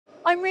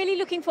I'm really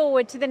looking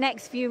forward to the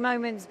next few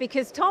moments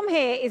because Tom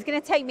here is going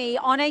to take me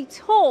on a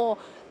tour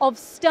of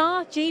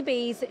Star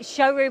GB's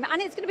showroom, and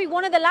it's going to be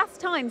one of the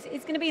last times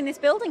it's going to be in this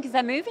building because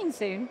they're moving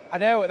soon. I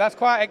know, that's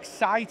quite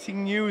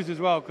exciting news as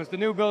well because the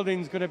new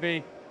building's going to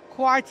be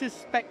quite a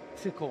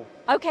spectacle.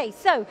 Okay,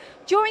 so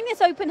during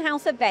this open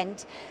house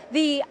event,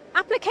 the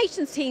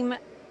applications team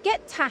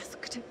get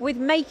tasked with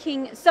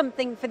making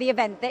something for the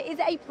event. There is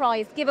a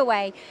prize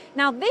giveaway.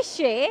 Now this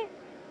year,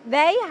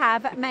 they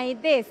have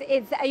made this.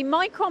 It's a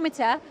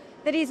micrometer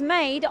that is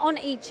made on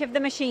each of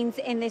the machines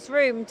in this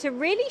room to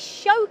really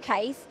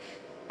showcase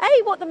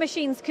what the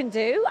machines can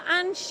do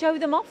and show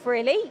them off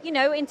really, you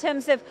know, in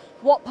terms of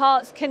what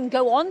parts can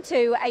go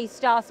onto a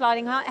Star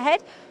sliding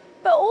head,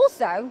 but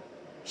also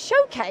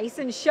showcase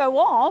and show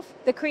off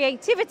the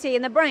creativity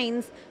and the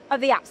brains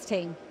of the apps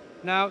team.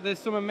 Now, there's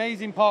some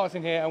amazing parts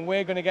in here and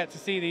we're going to get to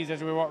see these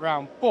as we walk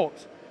around,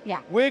 but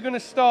yeah, we're going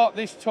to start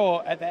this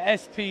tour at the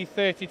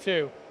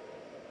SP32,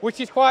 which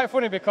is quite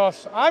funny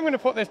because I'm going to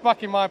put this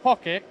back in my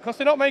pocket because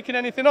they're not making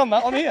anything on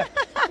that on here.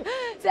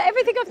 So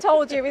everything I've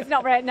told you is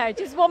not right. No,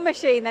 just one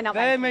machine.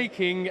 They're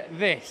making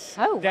this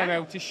wow,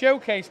 demo to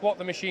showcase what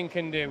the machine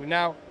can do.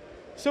 Now,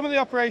 some of the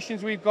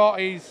operations we've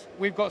got is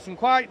we've got some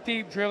quite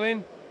deep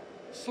drilling,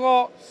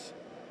 slots,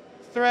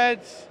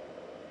 threads,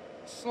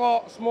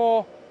 slots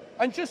more,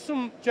 and just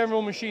some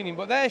general machining.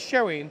 But they're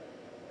showing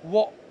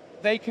what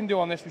they can do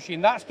on this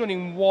machine. That's done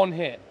in one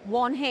hit.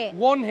 One hit.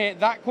 One hit.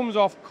 That comes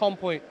off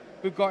complete.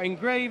 We've got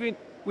engraving.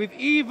 We've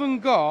even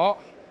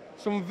got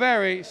some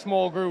very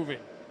small grooving.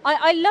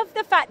 I love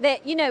the fact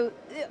that, you know,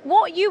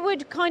 what you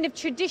would kind of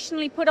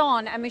traditionally put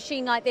on a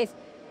machine like this,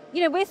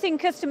 you know, we're seeing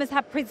customers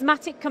have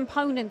prismatic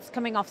components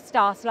coming off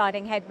Star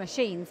sliding head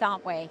machines,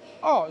 aren't we?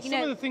 Oh,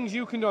 some of the things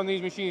you can do on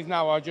these machines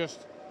now are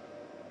just,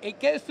 it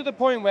gets to the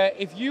point where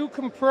if you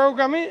can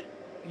program it,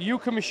 you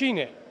can machine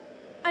it.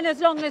 And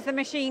as long as the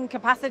machine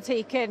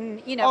capacity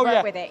can, you know,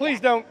 work with it. Please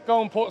don't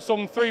go and put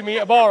some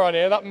 3-meter bar on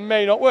here, that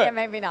may not work. Yeah,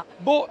 maybe not.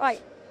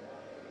 But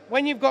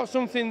when you've got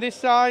something this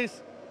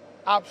size,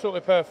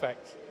 absolutely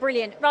perfect.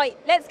 Brilliant. Right,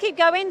 let's keep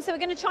going. So we're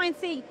going to try and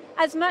see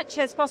as much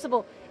as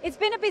possible. It's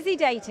been a busy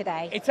day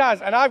today. It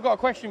has, and I've got a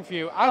question for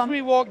you. As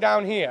we walk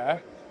down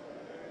here,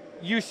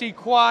 you see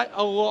quite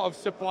a lot of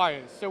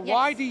suppliers. So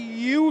why do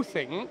you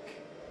think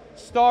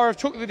Star have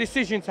took the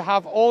decision to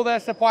have all their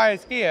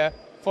suppliers here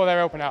for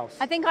their open house?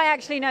 I think I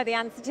actually know the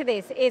answer to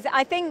this.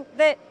 I think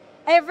that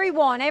every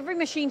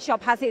machine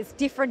shop has its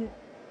different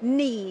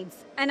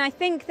needs. And I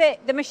think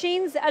that the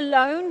machines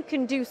alone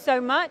can do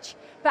so much,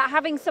 but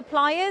having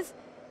suppliers,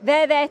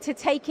 they're there to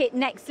take it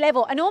next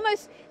level and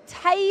almost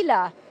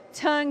tailor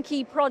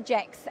turnkey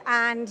projects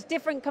and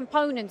different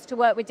components to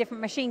work with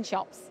different machine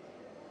shops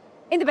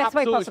in the best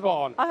way possible.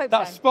 Spot on. I hope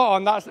That's so.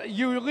 spot on.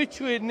 You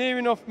literally near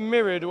enough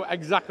mirrored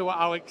exactly what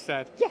Alex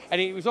said. Yes.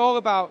 And it was all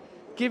about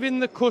giving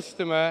the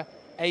customer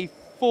a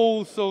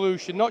full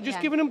solution, not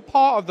just giving them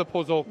part of the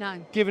puzzle,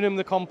 giving them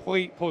the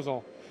complete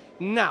puzzle.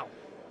 Now,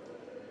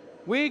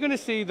 we're going to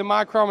see the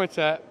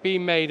micrometer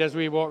being made as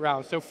we walk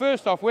around. So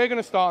first off, we're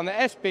going to start on the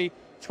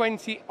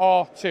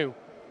SP20R2,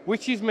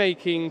 which is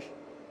making,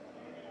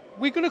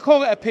 we're going to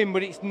call it a pin,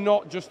 but it's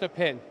not just a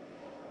pin.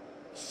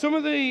 Some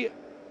of the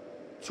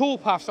tool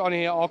paths on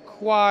here are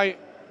quite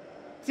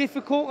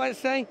difficult, let's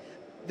say.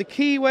 The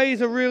keyways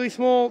are really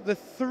small. The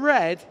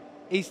thread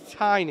is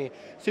tiny.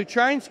 So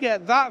trying to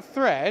get that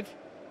thread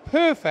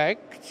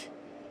perfect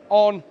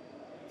on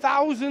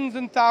thousands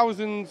and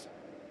thousands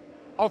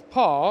of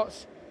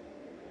parts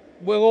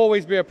will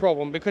always be a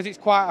problem because it's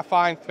quite a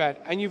fine thread.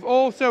 And you've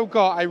also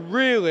got a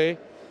really,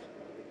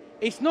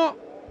 it's not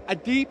a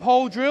deep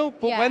hole drill,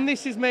 but when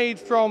this is made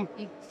from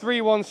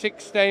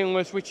 316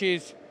 stainless, which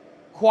is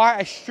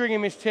quite a stringy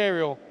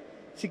material,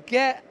 to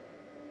get,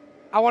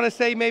 I want to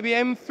say maybe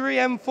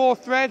M3, M4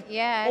 thread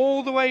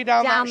all the way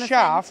down that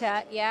shaft.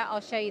 Center. Yeah,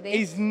 I'll show you this.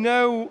 Is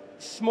no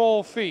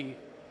small feat.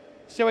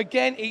 So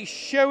again, it's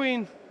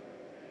showing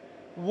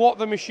what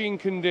the machine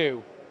can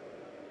do.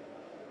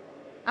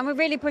 And we're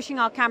really pushing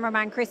our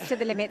cameraman Chris to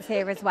the limits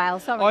here as well.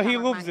 Sorry, oh, he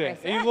loves it.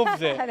 He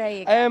loves it. There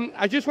you go.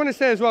 I just want to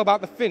say as well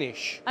about the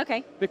finish.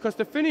 Okay. Because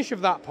the finish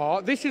of that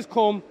part, this has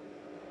come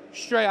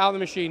straight out of the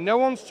machine. No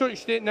one's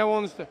touched it. No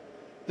one's.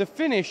 The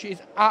finish is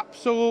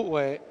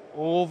absolutely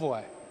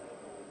lovely.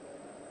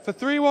 For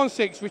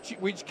 316,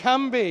 which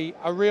can be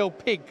a real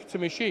pig to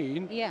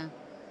machine,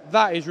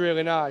 that is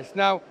really nice.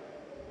 Now,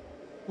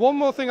 one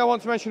more thing I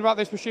want to mention about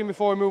this machine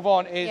before we move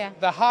on is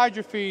the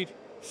hydrofeed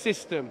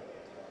system.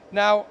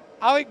 Now,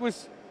 Alec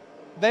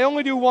they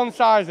only do one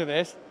size of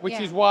this, which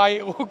is why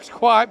it looks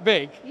quite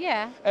big.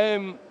 Yeah.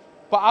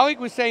 But Alec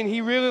was saying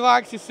he really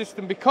likes this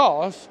system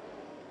because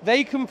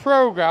they can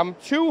program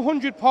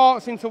 200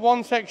 parts into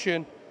one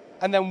section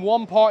and then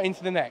one part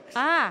into the next.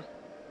 Ah.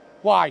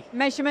 Why?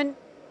 Measurement.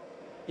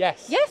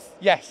 Yes. Yes?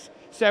 Yes.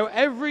 So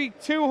every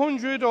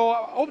 200 or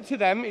up to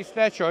them, it's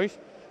their choice,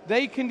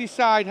 they can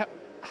decide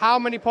how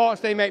many parts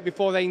they make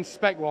before they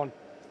inspect one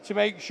to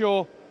make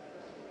sure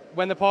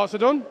when the parts are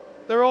done,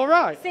 they're all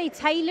right. See,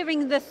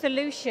 tailoring the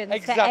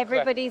solutions to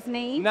everybody's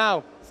needs.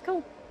 Now, it's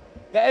cool.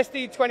 the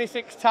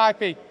SD26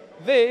 Type E.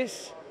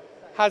 This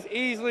has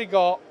easily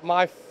got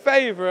my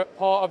favourite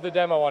part of the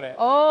demo on it.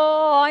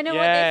 Oh, I know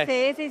what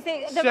this is. Is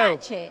it the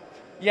ratchet?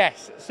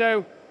 Yes.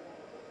 So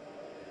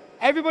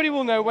everybody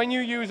will know when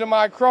you use a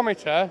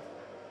micrometer,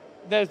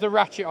 there's the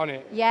ratchet on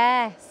it.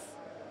 Yes.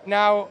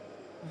 Now,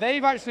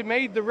 they've actually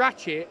made the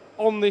ratchet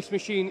on this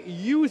machine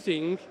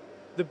using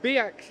the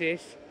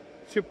B-axis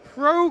to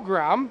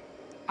program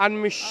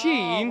and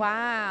machine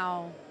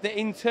the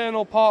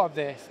internal part of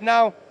this.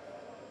 Now,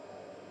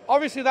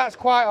 obviously that's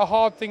quite a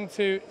hard thing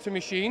to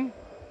machine.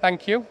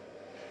 Thank you.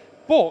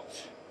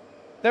 But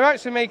they're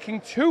actually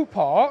making two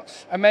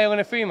parts, a male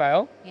and a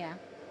female,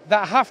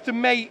 that have to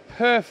mate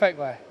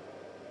perfectly.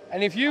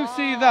 And if you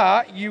see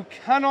that, you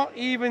cannot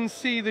even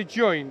see the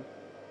joint.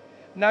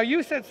 Now,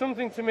 you said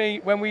something to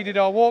me when we did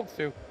our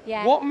walkthrough.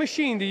 Yeah. What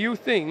machine do you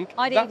think?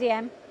 I'd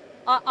EDM.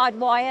 I'd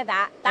wire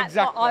that. That's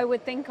what I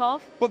would think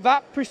of. But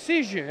that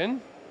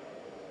precision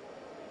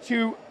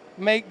to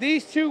make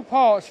these two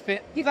parts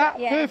fit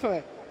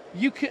perfectly.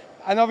 You can,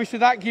 and obviously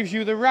that gives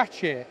you the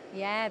ratchet.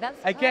 Yeah, that's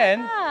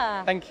again.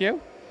 Thank you.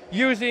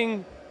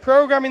 Using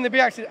programming the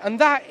B-axis, and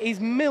that is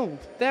milled.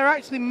 They're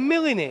actually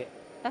milling it.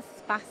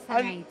 That's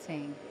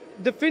fascinating.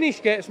 And the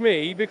finish gets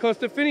me because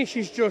the finish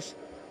is just.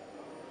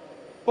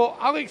 But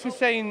Alex was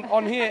saying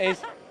on here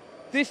is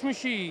this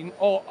machine,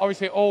 or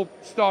obviously all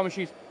Star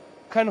machines,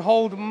 can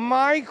hold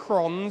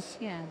microns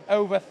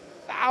over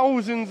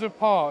thousands of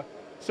parts.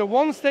 So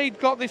once they've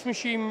got this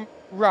machine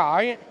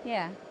right,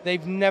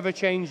 they've never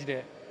changed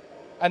it.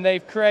 And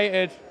they've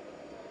created,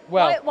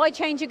 well, why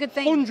change a good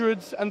thing?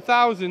 Hundreds and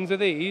thousands of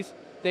these.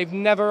 They've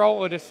never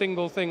altered a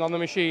single thing on the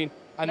machine,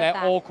 and they're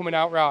all coming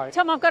out right.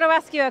 Tom, I've got to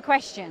ask you a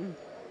question.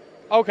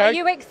 Okay. Are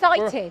you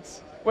excited?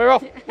 We're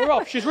off. We're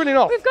off. She's running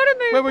off. We've got to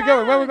move. Where are we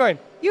going? Where are we going?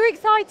 You're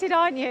excited,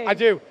 aren't you? I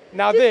do.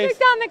 Now Just this. look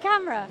down the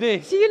camera.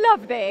 This. Do you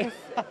love this?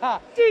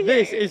 Do you?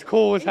 This is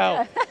cool as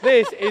hell.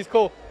 This is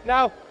cool.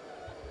 Now,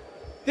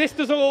 this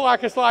doesn't look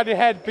like a sliding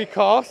head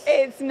because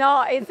it's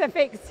not. It's a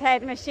fixed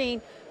head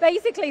machine.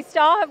 Basically,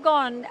 Star have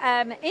gone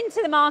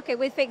into the market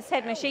with fixed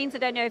head machines. I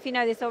don't know if you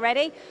know this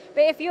already,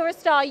 but if you're a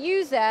Star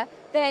user,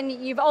 then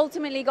you've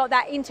ultimately got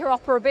that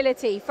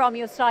interoperability from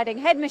your sliding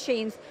head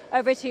machines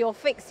over to your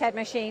fixed head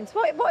machines.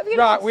 What have you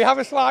lost? Right, we have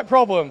a slight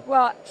problem.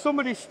 What?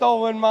 Somebody's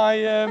stolen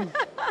my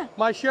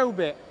my show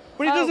bit,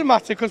 but it doesn't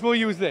matter because we'll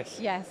use this.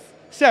 Yes.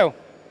 So,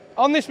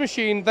 on this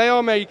machine, they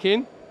are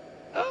making,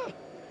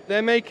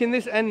 they're making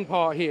this end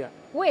part here.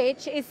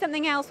 Which is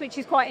something else which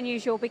is quite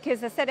unusual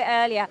because I said it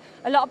earlier,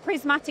 a lot of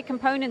prismatic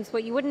components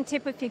what you wouldn't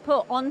typically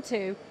put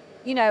onto,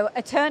 you know,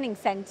 a turning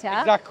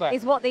centre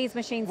is what these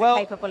machines are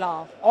capable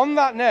of. On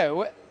that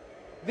note,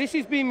 this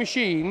is being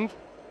machined,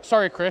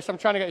 sorry Chris, I'm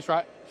trying to get this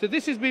right. So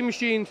this is being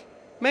machined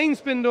main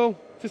spindle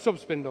to sub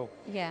spindle.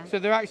 Yeah. So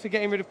they're actually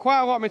getting rid of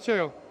quite a lot of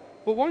material.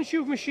 But once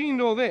you've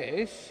machined all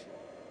this,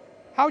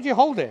 how do you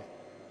hold it?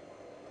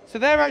 So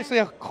they're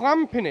actually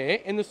clamping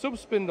it in the sub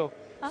spindle.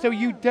 So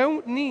you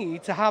don't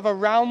need to have a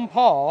round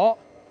part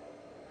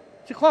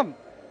to clamp.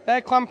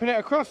 They're clamping it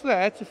across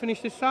there to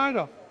finish this side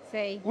off.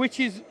 See. Which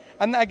is,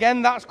 and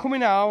again, that's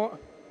coming out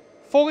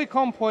fully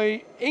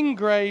complete,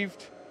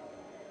 engraved.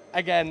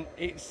 Again,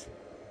 it's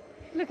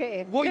look at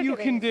it. What you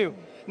can do.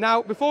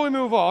 Now, before we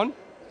move on,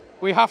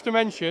 we have to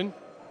mention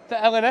the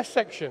LNS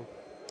section.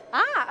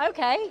 Ah,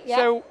 okay. Yeah.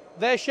 So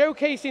they're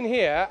showcasing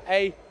here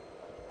a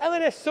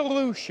LNS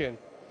solution.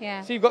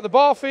 Yeah. So you've got the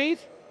bar feed,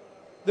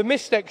 the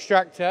mist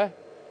extractor,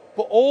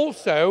 but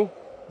also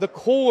the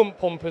coolant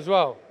pump as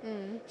well.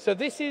 So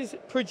this is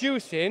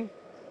producing,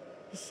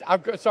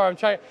 I'm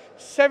trying,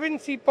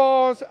 70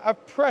 bars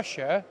of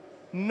pressure,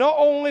 not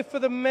only for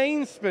the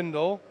main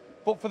spindle,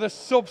 but for the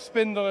sub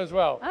spindle as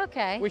well.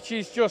 Okay. Which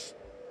is just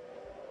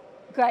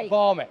great.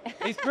 Balmy.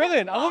 It's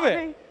brilliant. I love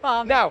it.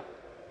 Balmy. Now,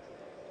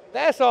 the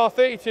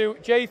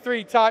SR32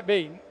 J3 Type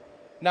B.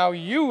 Now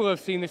you will have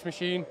seen this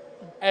machine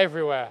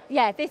everywhere.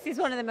 Yeah, this is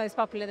one of the most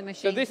popular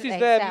machines. So this is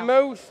their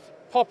most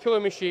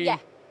popular machine. Yeah.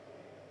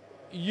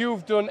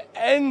 You've done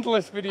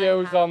endless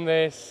videos on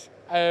this,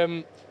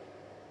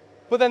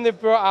 but then they've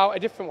brought out a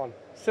different one.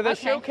 So they're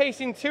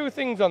showcasing two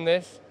things on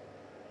this.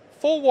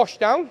 Full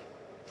washdown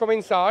from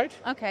inside.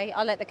 Okay,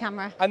 I'll let the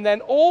camera. And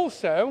then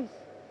also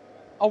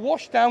a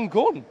washdown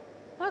gun.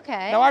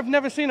 Okay. Now I've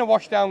never seen a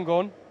washdown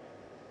gun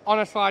on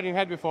a sliding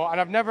head before, and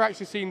I've never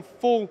actually seen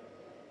full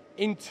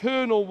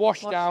internal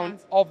washdown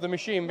of the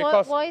machine.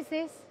 Because why is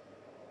this?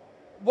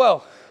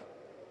 Well,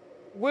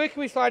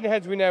 working with sliding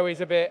heads we know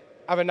is a bit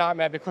of a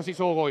nightmare because it's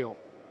all oil.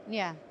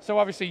 Yeah. So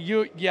obviously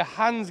your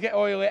hands get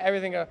oily,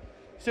 everything.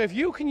 So if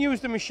you can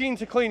use the machine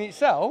to clean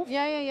itself,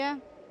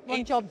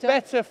 One job done.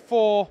 Better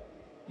for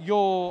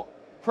your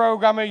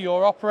programmer,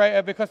 your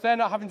operator, because they're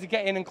not having to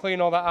get in and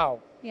clean all that out.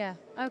 Yeah.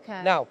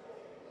 Okay. Now,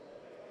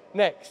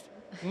 next,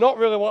 not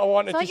really what I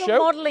wanted to show. You're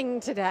modelling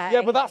today.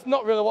 Yeah, but that's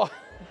not really what.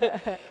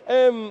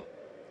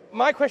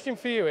 My question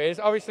for you is,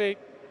 obviously,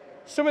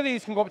 some of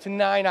these can go up to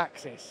 9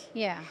 axes.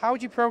 Yeah. How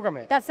do you program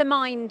it? That's a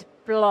mind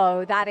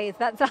blow, that is.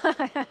 That's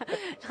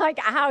like,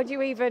 how do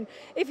you even,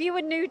 if you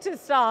were new to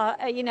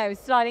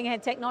sliding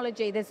head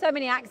technology, there's so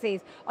many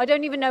axes, I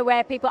don't even know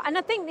where people, and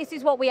I think this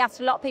is what we asked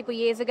a lot of people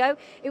years ago,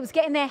 it was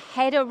getting their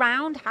head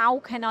around, how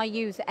can I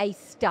use a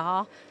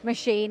star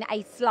machine,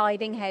 a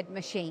sliding head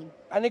machine?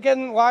 And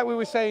again, like we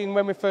were saying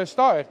when we first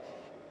started,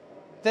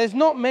 there's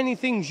not many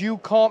things you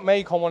can't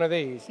make on one of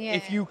these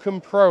if you can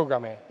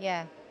program it.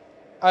 Yeah.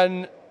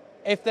 And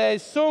if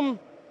there's some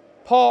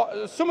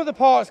of the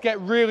parts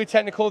get really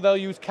technical, they'll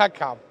use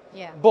CAD/CAM.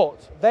 Yeah.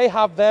 But they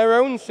have their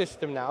own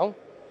system now,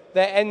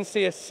 their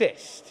NC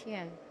Assist,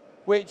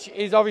 which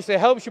is obviously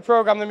helps you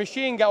program the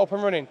machine, get up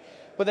and running.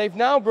 But they've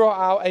now brought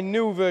out a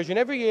new version.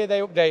 Every year they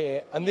update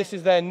it, and this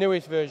is their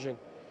newest version,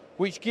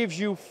 which gives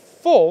you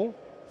full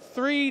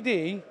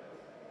 3D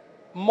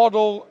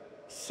model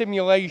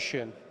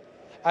simulation.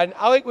 And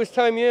Alec was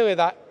telling me earlier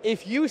that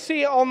if you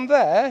see it on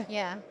there,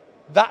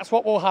 that's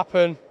what will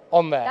happen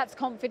on there. That's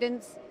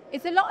confidence.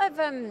 It's a lot of,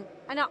 and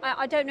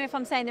I don't know if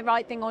I'm saying the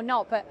right thing or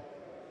not, but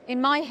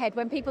in my head,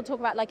 when people talk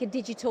about like a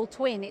digital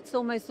twin, it's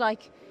almost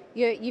like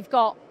you've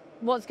got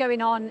what's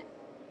going on,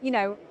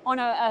 on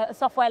a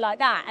software like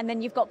that, and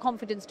then you've got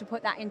confidence to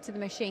put that into the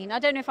machine. I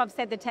don't know if I've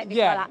said the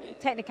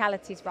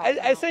technicalities right.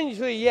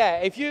 Essentially,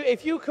 yeah.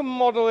 If you can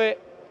model it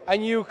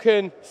and you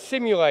can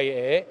simulate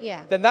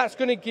it, then that's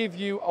going to give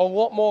you a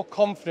lot more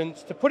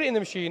confidence to put it in the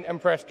machine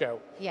and press go.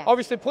 Yeah.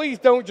 Obviously, please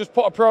don't just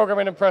put a program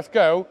in and press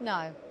go.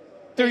 No.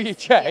 Do your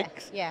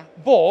checks. Yeah.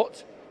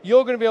 But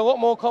you're going to be a lot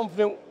more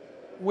confident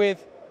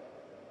with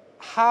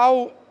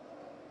how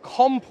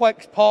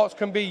complex parts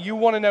can be. You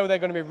want to know they're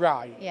going to be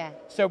right. Yeah.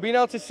 So being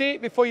able to see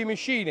it before you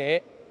machine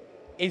it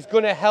is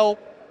going to help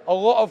a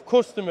lot of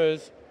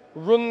customers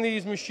run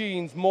these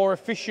machines more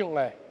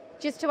efficiently.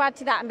 Just to add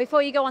to that, and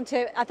before you go on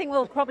to, I think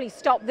we'll probably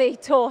stop the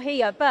tour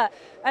here, but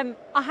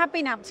I have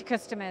been out to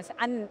customers,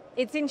 and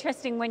it's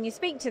interesting when you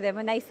speak to them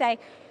and they say,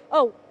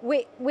 oh,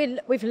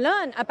 we've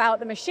learned about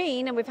the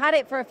machine and we've had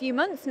it for a few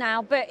months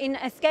now, but in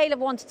a scale of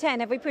 1 to 10,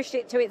 have we pushed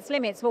it to its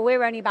limits? Well,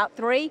 we're only about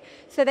 3.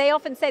 So they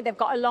often say they've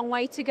got a long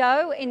way to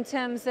go in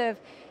terms of,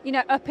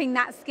 upping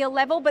that skill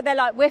level, but they're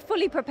like, we're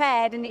fully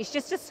prepared, and it's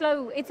just it's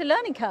a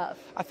learning curve.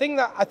 I think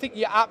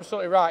you're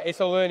absolutely right.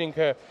 It's a learning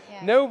curve.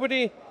 Yeah.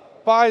 Nobody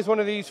buys one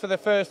of these for the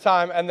first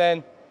time and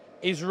then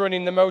is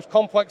running the most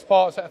complex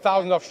parts at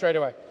 1,000 off straight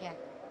away. Yeah.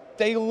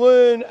 They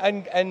learn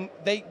and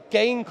they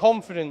gain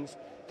confidence.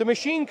 The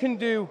machine can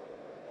do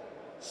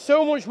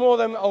so much more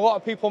than a lot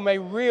of people may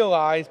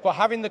realize, but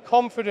having the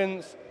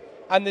confidence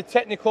and the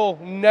technical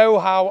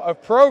know-how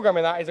of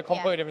programming that is a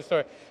completely different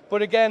story.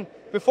 But again,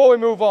 before we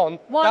move on,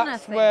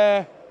 that's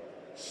where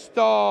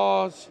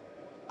stars,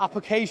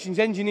 applications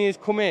engineers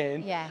come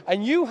in. Yeah.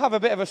 And you have a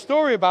bit of a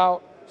story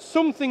about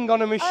something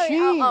on a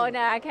machine. Oh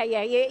no, okay,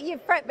 yeah, you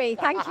prepped me,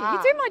 thank you.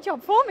 You're doing my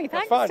job for me,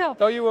 thanks.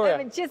 Don't you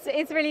worry.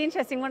 It's really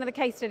interesting, one of the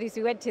case studies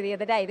we went to the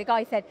other day, the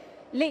guy said,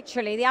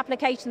 literally, the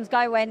applications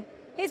guy went,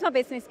 here's my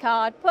business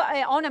card, put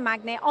it on a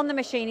magnet, on the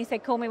machine, he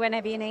said, call me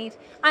whenever you need.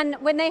 And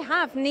when they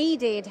have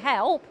needed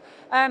help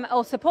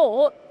or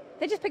support,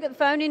 they just pick up the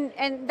phone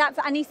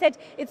and he said,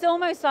 it's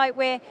almost like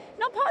we're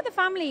not part of the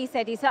family, he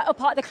said, he's like, oh,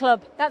 part of the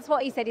club. That's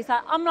what he said, he's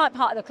like, I'm like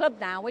part of the club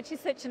now, which is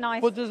such a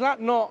nice... But does that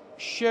not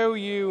show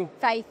you...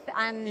 faith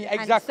and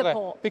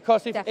support?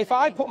 Because if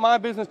I put my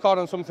business card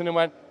on something and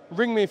went,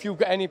 ring me if you've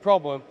got any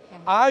problem,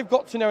 I've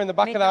got to know in the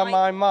back of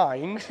my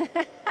mind...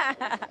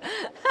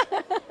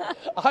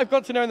 I've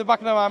got to know in the back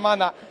of my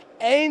mind that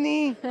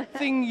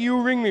anything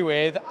you ring me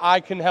with,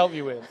 I can help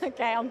you with.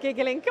 Okay, I'm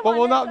giggling, come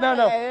on.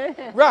 No.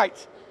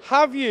 Right.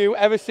 Have you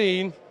ever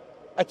seen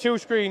a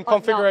 2-screen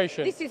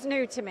configuration? No, this is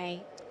new to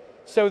me.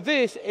 So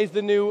this is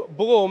the new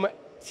Blum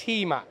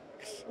T-Max.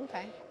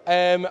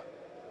 Okay.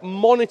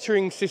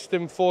 Monitoring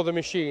system for the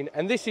machine.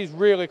 And this is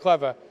really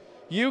clever.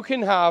 You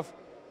can have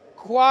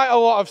quite a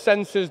lot of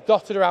sensors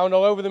dotted around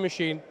all over the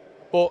machine,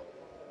 but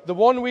the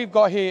one we've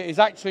got here is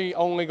actually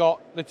only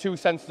got the 2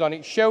 sensors on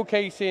it,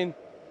 showcasing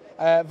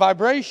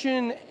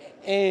vibration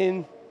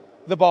in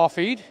the bar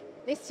feed.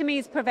 This to me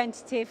is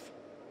preventative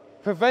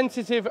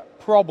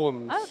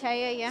problems.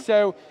 Okay, yeah.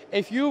 So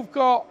if you've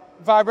got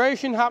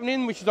vibration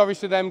happening, which is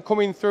obviously them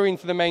coming through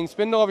into the main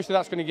spindle, obviously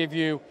that's going to give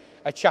you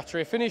a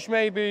chattery finish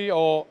maybe,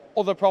 or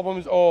other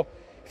problems, or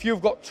if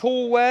you've got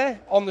tool wear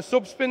on the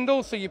sub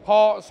spindle, so your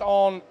parts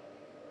aren't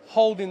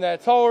holding their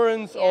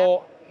tolerance,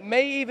 or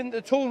even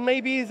the tool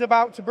maybe is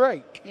about to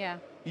break. Yeah.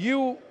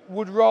 You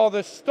would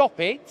rather stop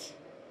it,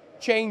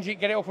 change it,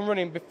 get it up and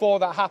running before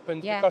that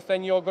happens, because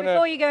then you're going to...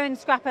 Before you go and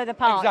scrap other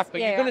parts.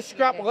 Exactly. You're going to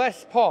scrap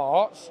less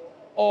parts,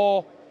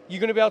 or you're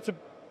going to be able to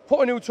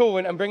put a new tool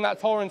in and bring that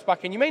tolerance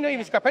back in. You may not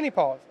even scrap any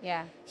parts.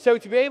 Yeah. So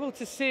to be able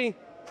to see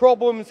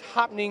problems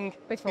happening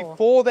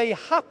before they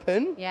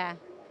happen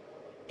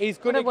is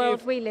going to give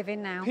world we live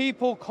in now.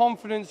 People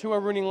confidence who are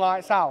running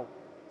lights out.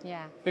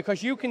 Yeah.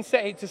 Because you can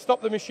set it to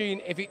stop the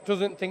machine if it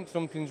doesn't think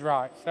something's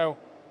right. So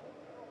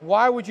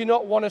why would you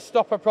not want to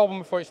stop a problem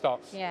before it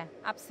stops? Yeah,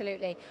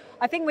 absolutely.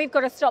 I think we've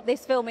got to stop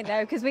this filming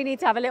though, because we need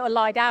to have a little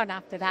lie down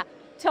after that.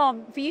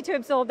 Tom, for you to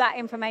absorb that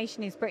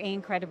information is pretty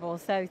incredible.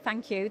 So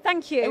thank you.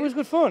 Thank you. It was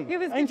good fun.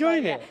 I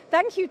enjoyed it. Yeah.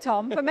 Thank you,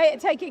 Tom, for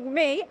taking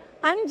me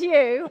and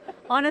you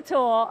on a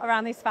tour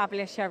around this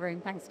fabulous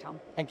showroom. Thanks, Tom.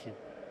 Thank you.